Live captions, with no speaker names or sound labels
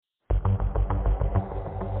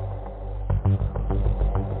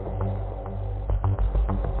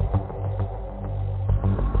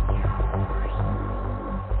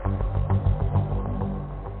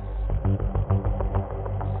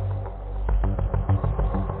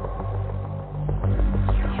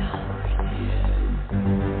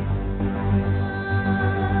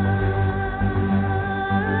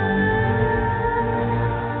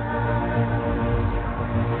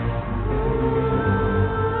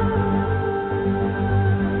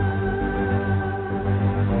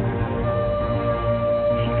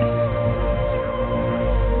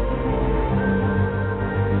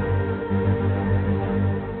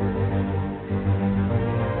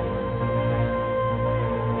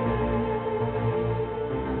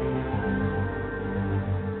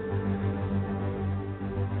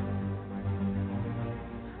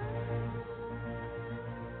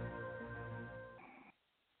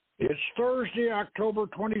It's Thursday, October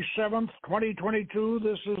 27th, 2022.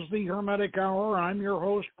 This is the Hermetic Hour. I'm your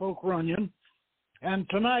host, Poke Runyon. And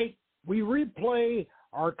tonight, we replay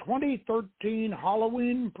our 2013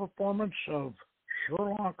 Halloween performance of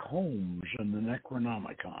Sherlock Holmes and the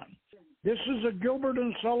Necronomicon. This is a Gilbert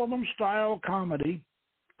and Sullivan style comedy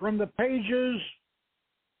from the pages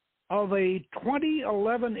of a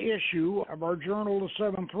 2011 issue of our journal, The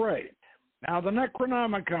Seventh Ray. Now, the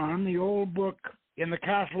Necronomicon, the old book in the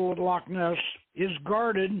castle at Loch Ness, is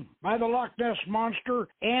guarded by the Loch Ness monster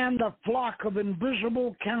and a flock of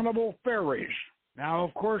invisible cannibal faries. Now,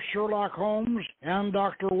 of course, Sherlock Holmes and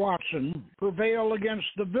Dr. Watson prevail against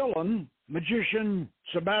the villain, magician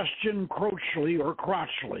Sebastian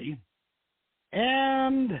Crotchly,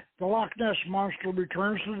 and the Loch Ness monster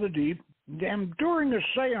returns to the deep. And during a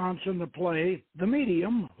seance in the play, the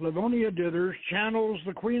medium, Livonia Dithers, channels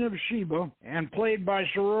the Queen of Sheba, and played by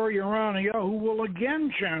Soror Urania, who will again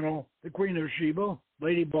channel the Queen of Sheba,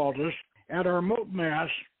 Lady Baltis, at our Mot Mass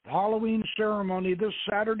Halloween ceremony this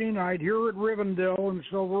Saturday night here at Rivendell in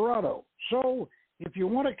Silverado. So, if you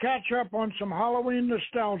want to catch up on some Halloween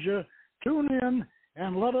nostalgia, tune in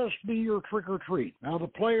and let us be your trick-or-treat. Now, the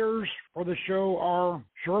players for the show are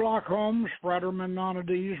Sherlock Holmes, Frater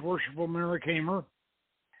Menonides, Worshipful Merrick Hamer,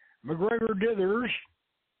 MacGregor Dithers,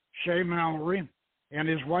 Shay Mallory, and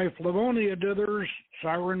his wife Livonia Dithers,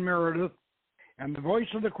 Siren Meredith, and the voice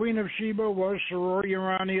of the Queen of Sheba was Soror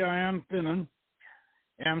Urania and Finnan,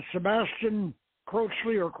 and Sebastian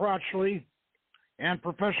Crotchley, and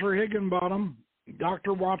Professor Higginbottom,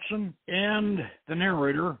 Dr. Watson, and the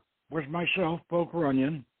narrator was myself, Poke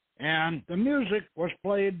Runyon, and the music was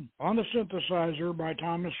played on the synthesizer by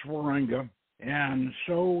Thomas Swarenga. And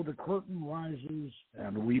so the curtain rises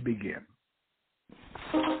and we begin.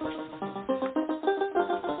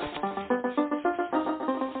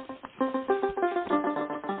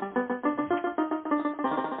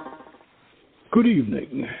 Good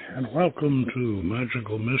evening, and welcome to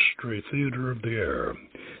Magical Mystery Theater of the Air.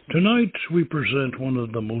 Tonight, we present one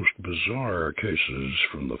of the most bizarre cases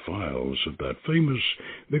from the files of that famous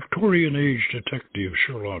Victorian-age detective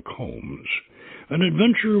Sherlock Holmes, an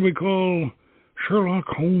adventure we call Sherlock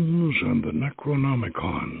Holmes and the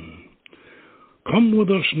Necronomicon. Come with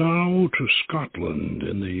us now to Scotland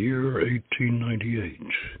in the year 1898.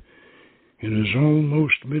 It is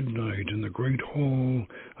almost midnight in the great hall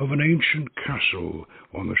of an ancient castle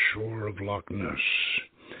on the shore of Loch Ness,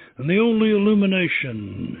 and the only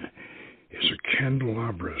illumination is a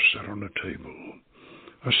candelabra set on a table.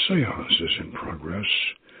 A seance is in progress.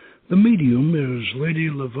 The medium is Lady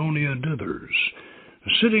Livonia Dithers.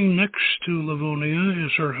 Sitting next to Livonia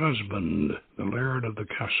is her husband, the laird of the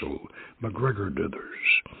castle, MacGregor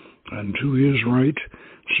Dithers, and to his right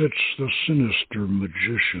sits the sinister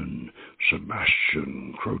magician,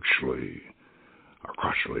 Sebastian Crotchley.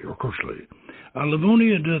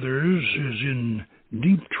 Livonia Dithers is in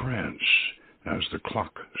deep trance as the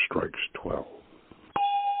clock strikes 12.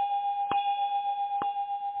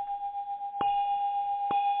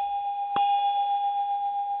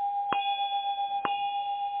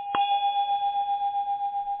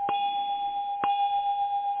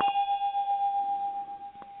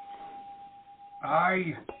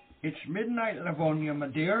 Aye, it's midnight, Livonia, my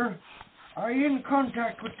dear. Are you in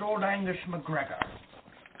contact with old Angus MacGregor?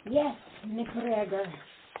 Yes, MacGregor.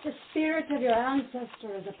 The spirit of your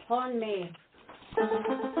ancestor is upon me.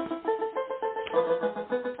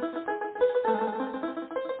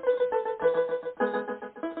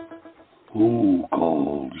 Who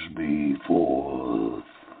calls me forth?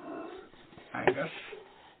 Angus,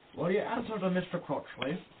 will you answer to Mr.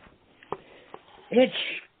 Crotchley? It's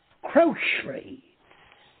Crotchley.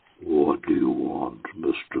 What do you want,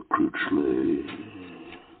 Mr. Crotchley?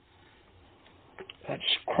 That's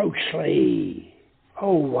Crotchley.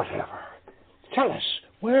 Oh, whatever. Tell us,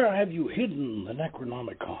 where have you hidden the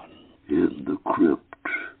Necronomicon? In the crypt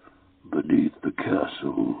beneath the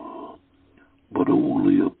castle. But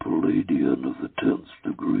only a Palladian of the 10th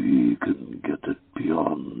degree can get it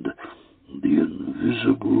beyond the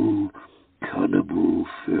invisible cannibal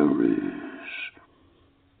faries.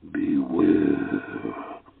 Beware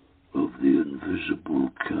of the invisible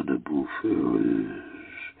cannibal faries.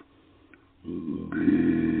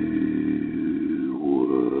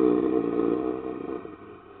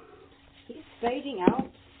 He's fading out.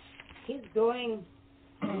 He's going.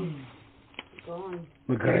 Gone.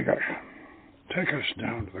 MacGregor, take us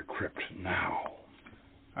down to the crypt now.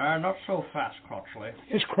 Not so fast, Crotchley.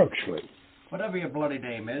 It's Crotchley. Whatever your bloody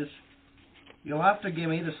name is, you'll have to give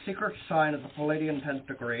me the secret sign of the Palladian 10th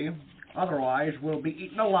degree. Otherwise, we'll be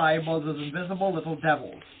eaten alive by those invisible little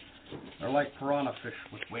devils. They're like piranha fish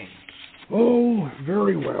with wings. Oh,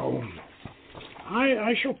 very well.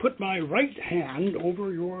 I shall put my right hand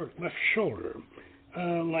over your left shoulder,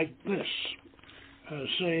 like this,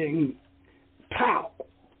 saying, pow.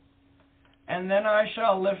 And then I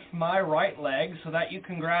shall lift my right leg so that you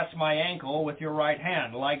can grasp my ankle with your right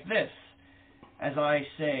hand, like this, as I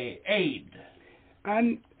say, aid.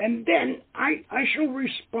 And then I shall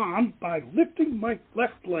respond by lifting my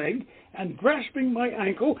left leg and grasping my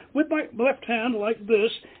ankle with my left hand like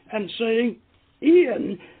this and saying,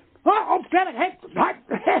 Ian. Good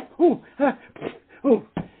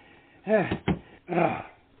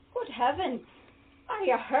heavens. Are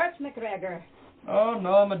you hurt, McGregor? Oh,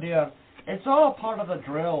 no, my dear. It's all part of the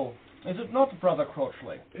drill. Is it not, Brother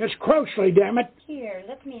Crotchley? It's Crotchley, damn it. Here,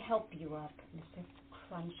 let me help you up, Mr.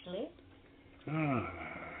 Crotchley.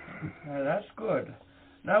 That's good.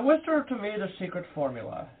 Now whisper to me the secret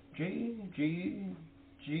formula. G, G,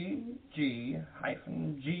 G, G,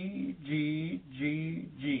 hyphen, G, G, G,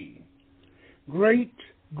 G. Great,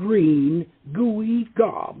 green, gooey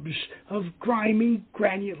gobs of grimy,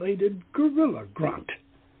 granulated gorilla grunt.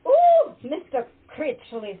 Ooh, Mr.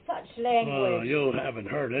 Crotchley, such language. Oh, you haven't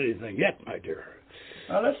heard anything yet, my dear.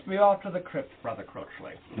 Now let's be off to the crypt, Brother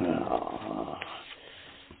Crotchley.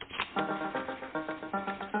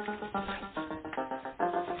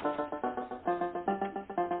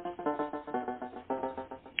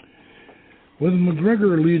 With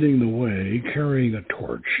McGregor leading the way, carrying a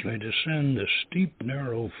torch, they descend a steep,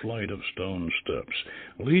 narrow flight of stone steps,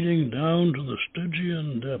 leading down to the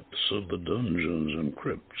Stygian depths of the dungeons and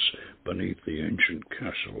crypts beneath the ancient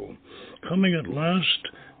castle, coming at last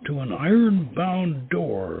to an iron-bound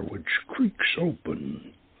door which creaks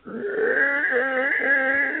open.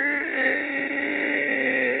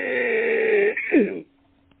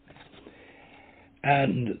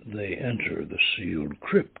 And they enter the sealed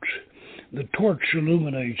crypt. The torch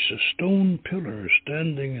illuminates a stone pillar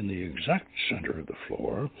standing in the exact center of the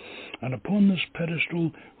floor, and upon this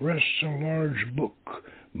pedestal rests a large book,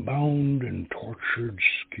 bound in tortured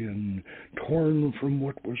skin, torn from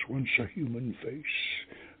what was once a human face,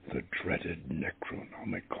 the dreaded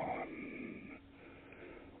Necronomicon.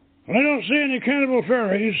 I don't see any cannibal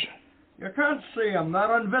faries. You can't see 'em.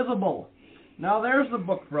 They're invisible. Now there's the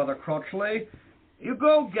book, Brother Crotchley. You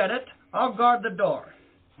go get it. I'll guard the door.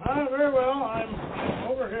 Very well. I'm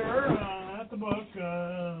over here at the book.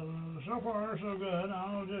 So far, so good.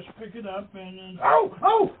 I'll just pick it up and... Oh!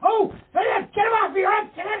 Get him off your head!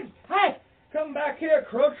 Get him! Hey! Come back here,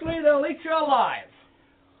 Crotchley. They'll eat you alive.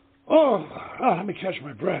 Oh, let me catch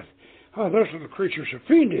my breath. Oh, those little creatures are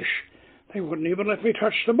fiendish. They wouldn't even let me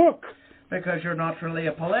touch the book. Because you're not really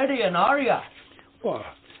a Palladian, are you? Well,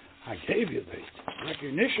 I gave you the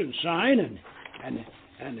recognition sign and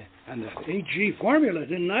the AG formula,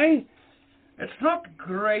 didn't I? It's not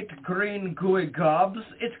great green gooey gobs.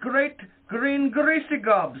 It's great green greasy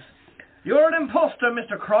gobs. You're an imposter,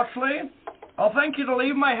 Mr. Crotchley. I'll thank you to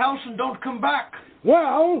leave my house and don't come back.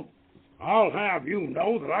 Well, I'll have you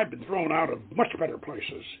know that I've been thrown out of much better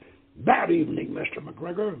places. Bad evening, Mr.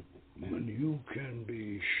 McGregor. And you can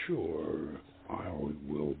be sure I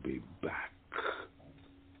will be back.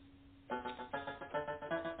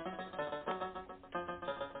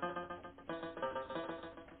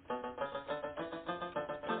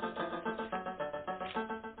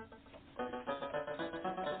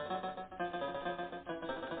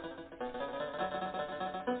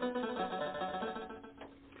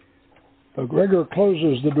 McGregor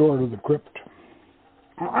closes the door to the crypt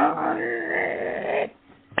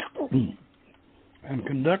and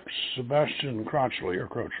conducts Sebastian Crotchley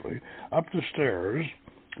up the stairs.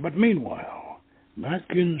 But meanwhile, back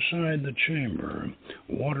inside the chamber,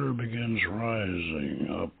 water begins rising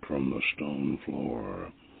up from the stone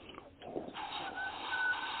floor,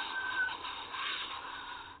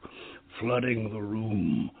 flooding the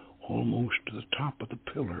room almost to the top of the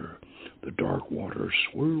pillar. The dark water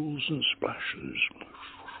swirls and splashes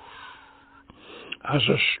as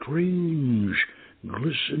a strange,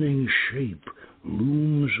 glistening shape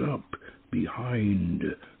looms up behind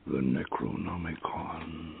the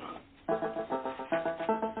Necronomicon.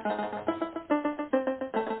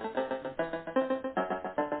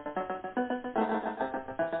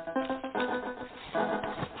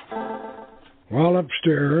 While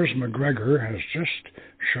upstairs, McGregor has just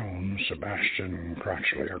shown Sebastian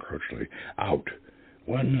Crotchley out,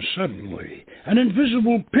 when suddenly an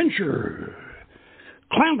invisible pincher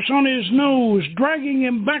clamps on his nose, dragging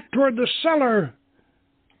him back toward the cellar.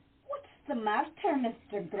 What's the matter,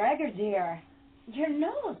 Mr. Gregor, dear? Your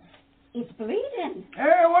nose, it's bleeding.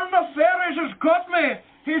 Hey, one of the fairies has got me.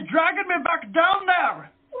 He's dragging me back down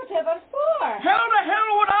there. Whatever for? How the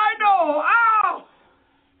hell would I know? Ow!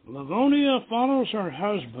 Livonia follows her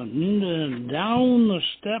husband down the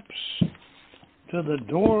steps to the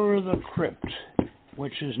door of the crypt,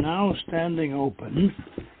 which is now standing open.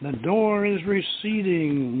 The door is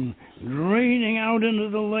receding, draining out into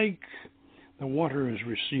the lake. The water is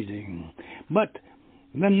receding, but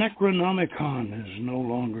the Necronomicon is no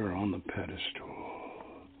longer on the pedestal.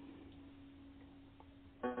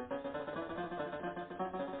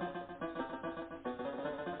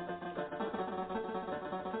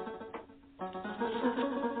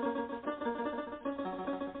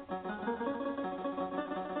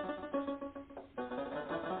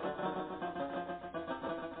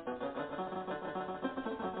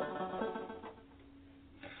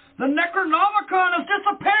 The Necronomicon has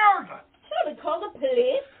disappeared! Shall we call the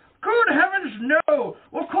police? Good heavens, no!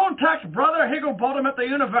 We'll contact Brother Higglebottom at the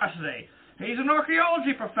university. He's an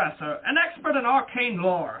archaeology professor, an expert in arcane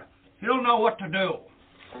lore. He'll know what to do.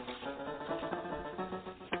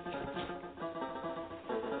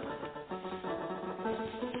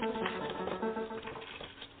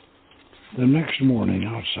 The next morning,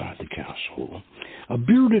 outside the castle, a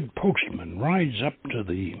bearded postman rides up to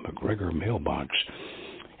the McGregor mailbox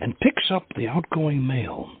and picks up the outgoing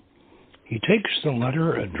mail. He takes the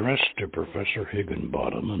letter addressed to Professor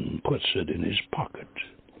Higginbottom and puts it in his pocket,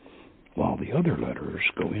 while the other letters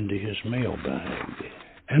go into his mailbag.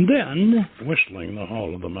 And then, whistling the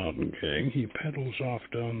Hall of the Mountain King, he pedals off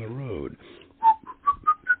down the road.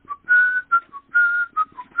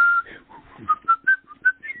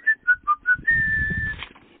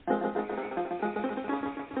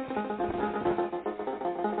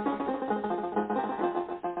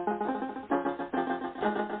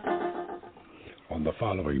 On the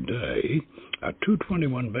following day, at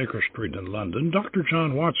 221 Baker Street in London, Dr.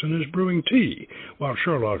 John Watson is brewing tea, while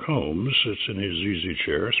Sherlock Holmes sits in his easy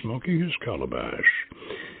chair smoking his calabash.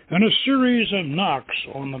 And a series of knocks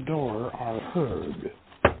on the door are heard.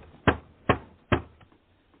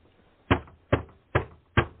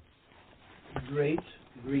 Great,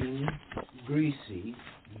 green, greasy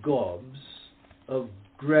gobs of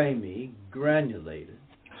grimy, granulated.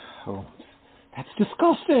 Oh, that's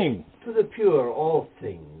disgusting. For the pure, all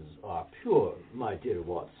things are pure, my dear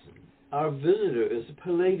Watson. Our visitor is a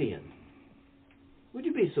Palladian. Would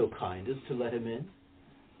you be so kind as to let him in?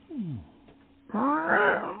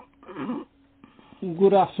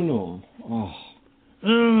 Good afternoon. Oh.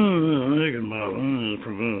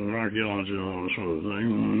 Archaeology and all that sort of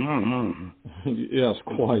thing. Yes,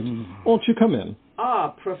 quite. Won't you come in?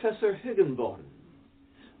 Ah, Professor Higginbottom.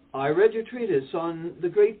 I read your treatise on the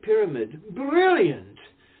Great Pyramid. Brilliant!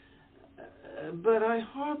 But I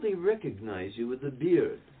hardly recognize you with the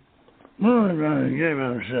beard. Well, I gave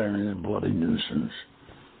out a second, bloody nuisance.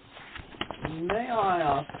 May I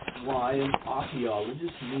ask why an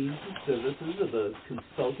archaeologist needs the services of a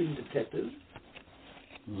consulting detective?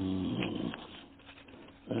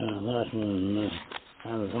 That's when I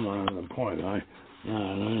was coming on to the point. I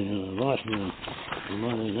lost the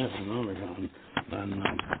money Necronomicon,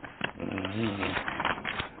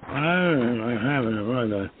 and I haven't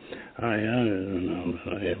avoided are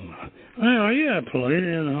you a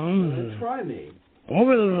Palladian? Try me.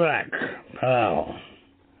 Over the back, pal.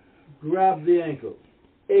 Grab the ankle.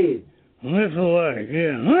 Aid. Lift the leg,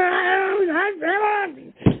 yeah.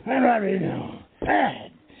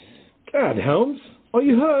 God, Holmes, are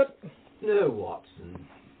you hurt? No, Watson.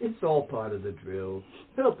 It's all part of the drill.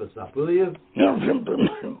 Help us up, will you?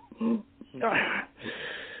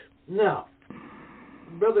 Now,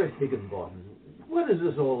 Brother Higginbottom, what is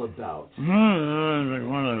this all about?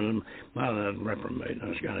 One of the reprobate,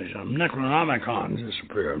 those guys, Necronomicon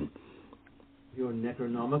disappeared. Your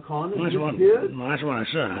Necronomicon has That's disappeared? That's what I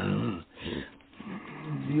said.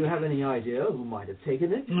 Do you have any idea who might have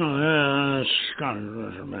taken it? No,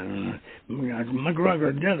 Scottish man.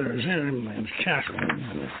 McGregor Dithers in his castle.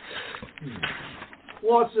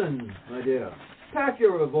 Watson, my dear, pack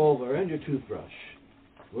your revolver and your toothbrush.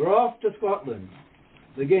 We're off to Scotland.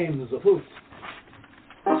 The game is afoot.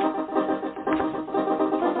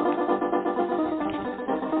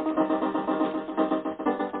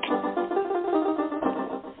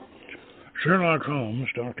 Sherlock Holmes,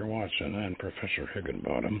 Dr. Watson, and Professor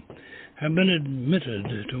Higginbottom have been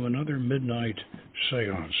admitted to another midnight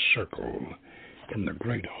seance circle in the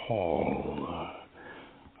great hall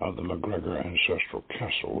of the McGregor ancestral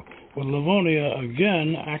castle, with Livonia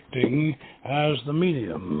again acting as the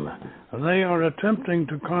medium. They are attempting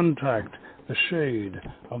to contact the shade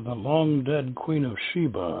of the long-dead Queen of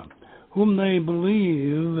Sheba, whom they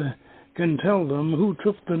believe can tell them who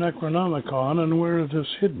took the Necronomicon and where it is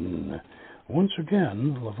hidden. Once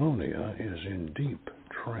again, Livonia is in deep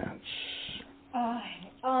trance. I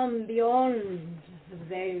am beyond the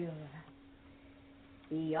veil,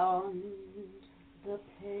 beyond the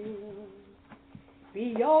pale,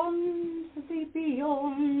 beyond the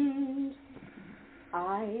beyond.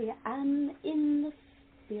 I am in the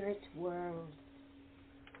spirit world.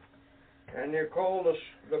 Can you call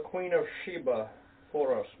the Queen of Sheba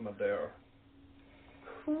for us, my dear?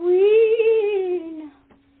 Queen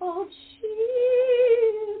of Sheba,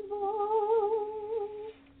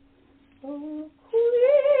 oh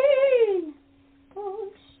Queen of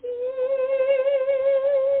Sheba.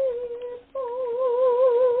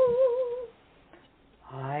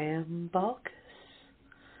 I am Baltis,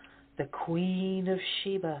 the Queen of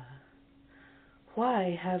Sheba.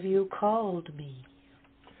 Why have you called me?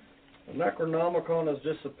 The Necronomicon has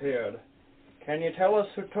disappeared. Can you tell us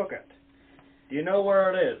who took it? Do you know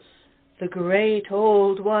where it is? The great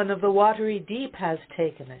old one of the watery deep has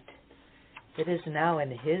taken it. It is now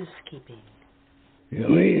in his keeping. You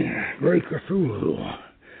mean Great Cthulhu?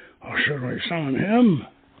 Or should I summon him?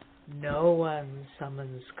 No one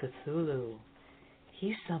summons Cthulhu.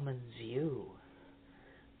 He summons you.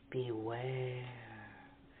 Beware.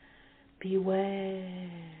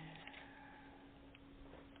 Beware.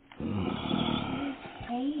 She's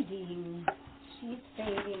fading. She's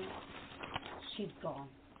fading. She's gone.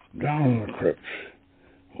 Down the crypt.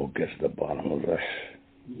 We'll get to the bottom of this.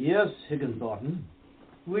 Yes, Higginbottom.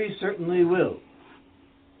 We certainly will.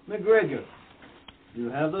 McGregor, you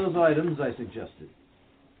have those items I suggested.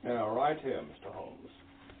 Yeah, right here, Mr. Holmes.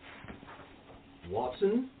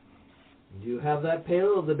 Watson, do you have that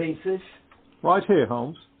pail of the bait fish? Right here,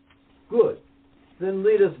 Holmes. Good. Then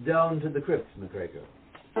lead us down to the crypt, McGregor.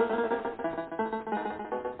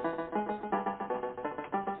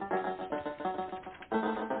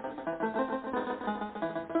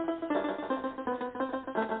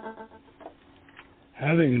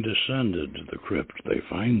 Having descended to the crypt, they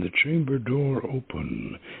find the chamber door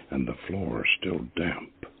open and the floor still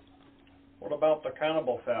damp. What about the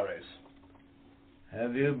cannibal faries?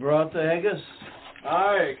 Have you brought the haggis?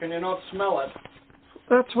 Aye, can you not smell it?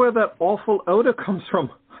 That's where that awful odor comes from.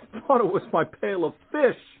 I thought it was my pail of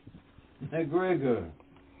fish. McGregor,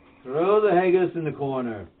 throw the haggis in the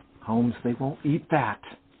corner. Holmes, they won't eat that.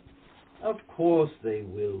 Of course they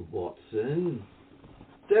will, Watson.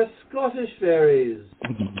 They're Scottish fairies.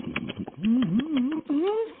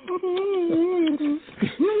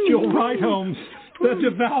 You're right, Holmes. They're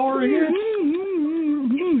devouring it.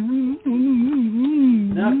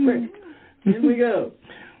 Now quick, in we go.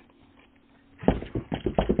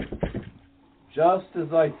 Just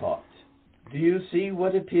as I thought. Do you see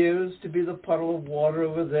what appears to be the puddle of water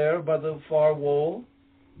over there by the far wall?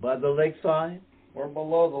 By the lakeside? We're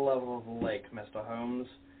below the level of the lake, Mr. Holmes.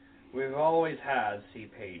 We've always had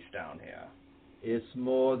seepage down here. It's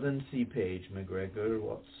more than seepage, McGregor.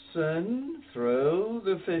 Watson, throw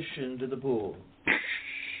the fish into the pool.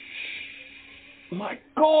 My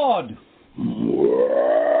God!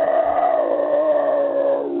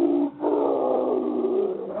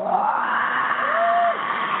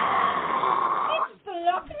 It's the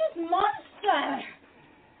Loch Ness Monster!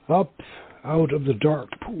 Up out of the dark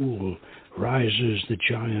pool rises the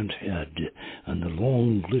giant head and the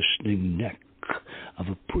long glistening neck of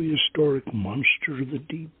a prehistoric monster of the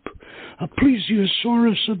deep, a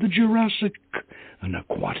plesiosaurus of the Jurassic, an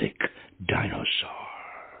aquatic dinosaur.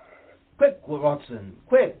 Quick, Watson,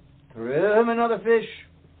 quick! Throw him another fish.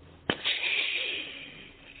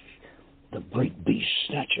 The great beast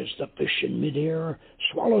snatches the fish in midair,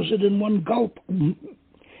 swallows it in one gulp, and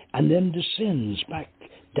then descends back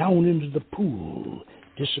down into the pool,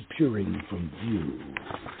 disappearing from view.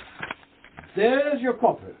 There's your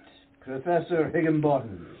culprit, Professor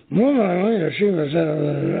Higginbottom. Well, she was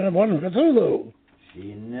one Cthulhu.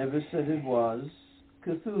 She never said it was.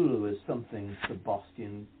 Cthulhu is something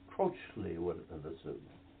Sebastian Crotchley would have assumed.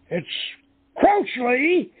 It's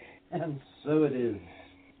Crotchly! And so it is.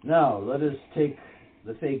 Now, let us take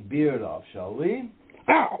the fake beard off, shall we?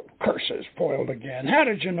 Ow! Curses foiled again. How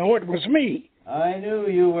did you know it was me? I knew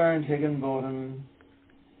you weren't Higginbottom.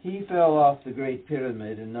 He fell off the Great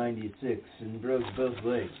Pyramid in 96 and broke both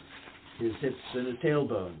legs, his hips and his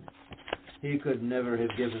tailbone. He could never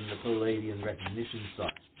have given the Palladian recognition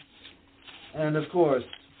sign. And of course,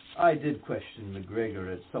 I did question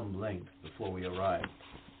McGregor at some length before we arrived.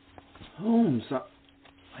 Holmes,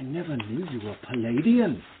 I never knew you were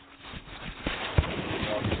Palladian.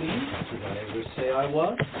 Did I ever say I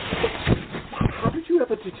was? How did you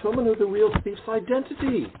ever determine who the real thief's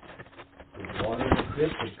identity? The water in the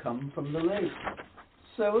crypt had come from the lake.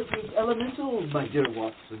 So it was elemental, my dear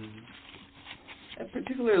Watson. A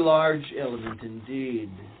particularly large element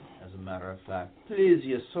indeed, as a matter of fact.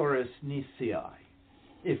 Plesiosaurus nisii,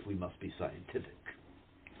 if we must be scientific.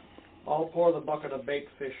 I'll pour the bucket of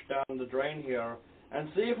baked fish down the drain here and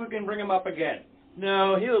see if we can bring him up again.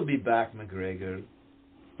 No, he'll be back, McGregor.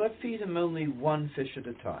 But feed him only one fish at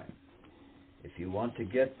a time, if you want to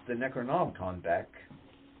get the Necronomicon back.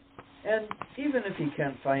 And even if he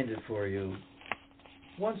can't find it for you,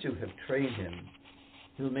 once you have trained him,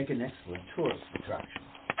 he'll make an excellent tourist attraction.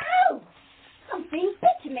 Ow! Something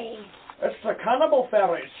bit me. It's the cannibal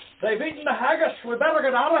faries. They've eaten the haggis. We better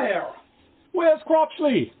get out of here. Where's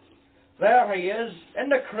Crotchley? There he is, in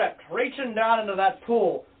the crypt, reaching down into that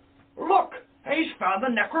pool. Look, he's found the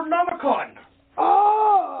Necronomicon.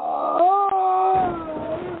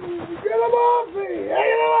 Get him off me! Get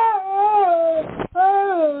him off!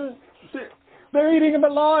 They're eating him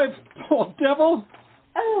alive! Poor devil!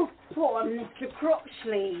 Oh, poor Mr.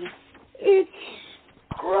 Crotchley. It's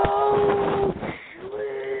Crotchley!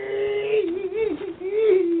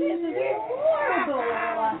 This is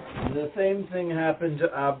horrible. The same thing happened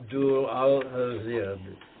to Abdul al-Hazid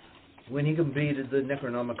when he completed the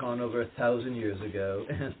Necronomicon over 1,000 years ago,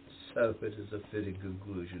 and so it is a fitting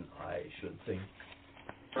conclusion, I should think.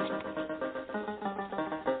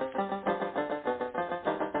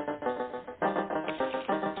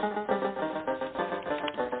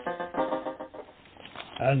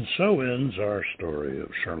 And so ends our story of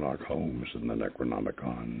Sherlock Holmes and the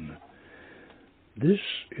Necronomicon. This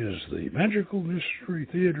is the Magical Mystery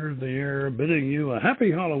Theater of the Air bidding you a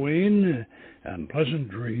happy Halloween and pleasant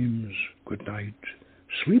dreams. Good night,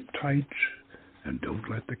 sleep tight, and don't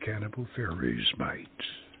let the cannibal fairies bite.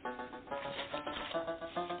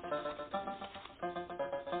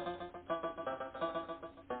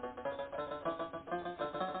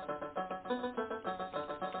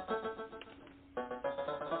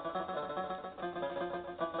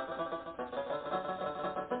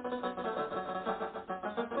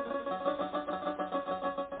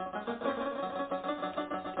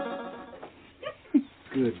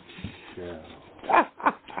 Good show.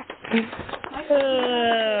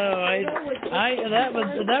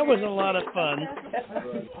 That was a lot of fun.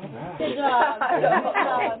 Good job.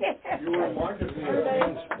 You were wonderful.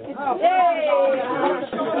 Yay!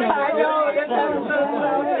 I know.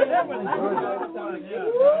 That was so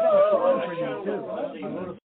good.